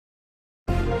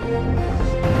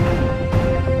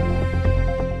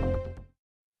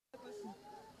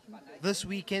This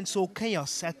weekend saw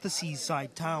chaos at the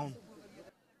seaside town.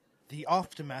 The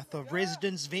aftermath of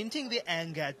residents venting their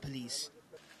anger at police.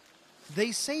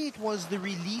 They say it was the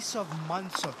release of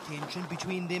months of tension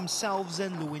between themselves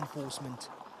and law enforcement.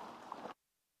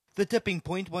 The tipping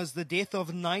point was the death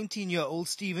of 19-year-old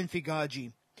Stephen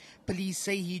Figaji. Police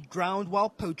say he drowned while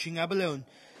poaching abalone,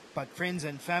 but friends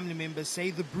and family members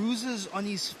say the bruises on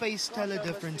his face tell a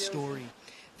different story.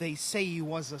 They say he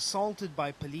was assaulted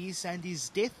by police and his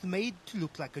death made to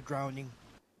look like a drowning.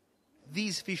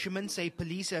 These fishermen say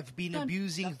police have been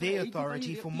abusing their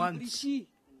authority for months.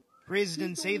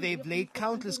 Residents say they've laid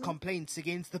countless complaints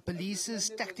against the police's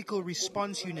tactical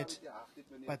response unit,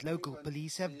 but local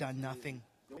police have done nothing.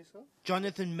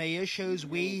 Jonathan Mayer shows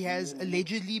where he has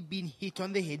allegedly been hit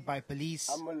on the head by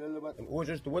police. We're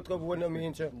just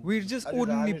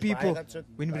ordinary people.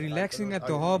 When we're relaxing at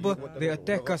the harbour, they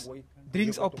attack us.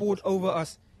 Drinks are poured over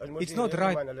us. It's not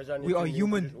right. We are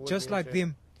human, just like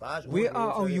them. Where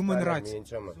are our human rights?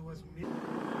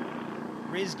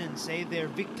 Residents say they're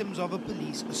victims of a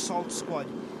police assault squad,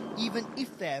 even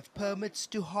if they have permits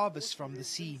to harvest from the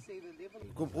sea.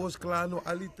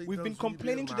 We've been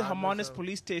complaining to the Hermanus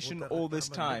police station all this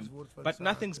time, but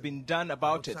nothing's been done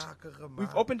about it.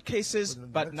 We've opened cases,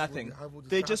 but nothing.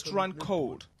 They just run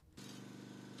cold.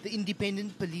 The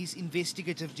Independent Police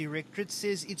Investigative Directorate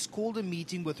says it's called a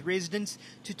meeting with residents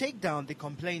to take down the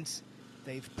complaints.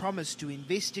 They've promised to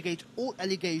investigate all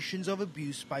allegations of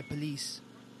abuse by police.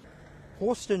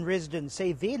 Hawston residents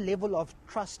say their level of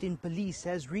trust in police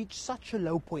has reached such a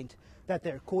low point that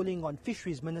they're calling on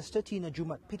Fisheries Minister Tina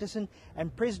Joematt Petterson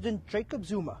and President Jacob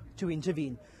Zuma to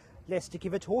intervene. Lester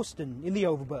Kivet, Hawston in the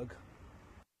Overberg.